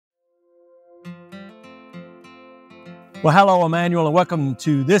Well, hello, Emmanuel, and welcome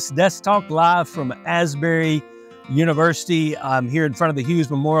to this Desk Talk live from Asbury University. I'm here in front of the Hughes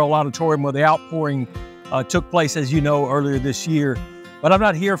Memorial Auditorium where the outpouring took place, as you know, earlier this year. But I'm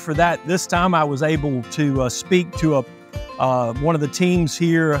not here for that. This time I was able to speak to one of the teams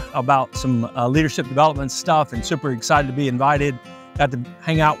here about some leadership development stuff, and super excited to be invited. Got to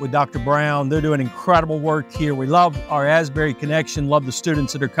hang out with Dr. Brown. They're doing incredible work here. We love our Asbury connection, love the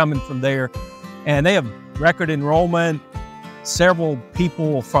students that are coming from there. And they have record enrollment. Several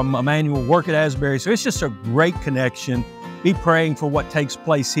people from Emmanuel work at Asbury, so it's just a great connection. Be praying for what takes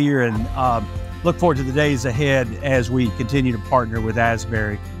place here, and look forward to the days ahead as we continue to partner with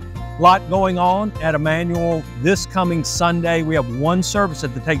Asbury. A lot going on at Emmanuel. This coming Sunday, we have one service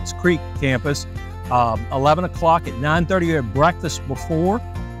at the Tates Creek campus, 11 o'clock. At 9:30, we have breakfast before,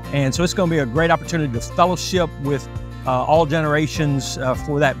 and so it's going to be a great opportunity to fellowship with all generations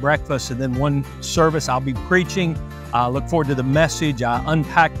for that breakfast, and then one service I'll be preaching. I look forward to the message. I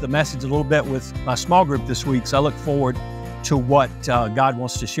unpacked the message a little bit with my small group this week, so I look forward to what God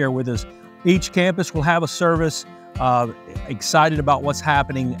wants to share with us. Each campus will have a service. Excited about what's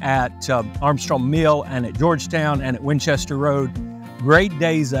happening at Armstrong Mill and at Georgetown and at Winchester Road. Great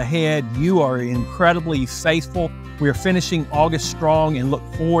days ahead. You are incredibly faithful. We are finishing August strong and look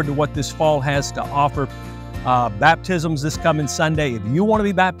forward to what this fall has to offer. Baptisms this coming Sunday. If you want to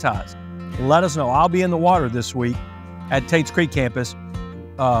be baptized, let us know. I'll be in the water this week at Tates Creek campus.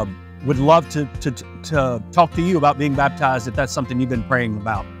 Would love to talk to you about being baptized if that's something you've been praying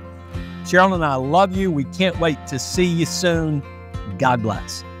about. Cheryl and I love you. We can't wait to see you soon. God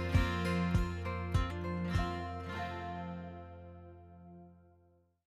bless.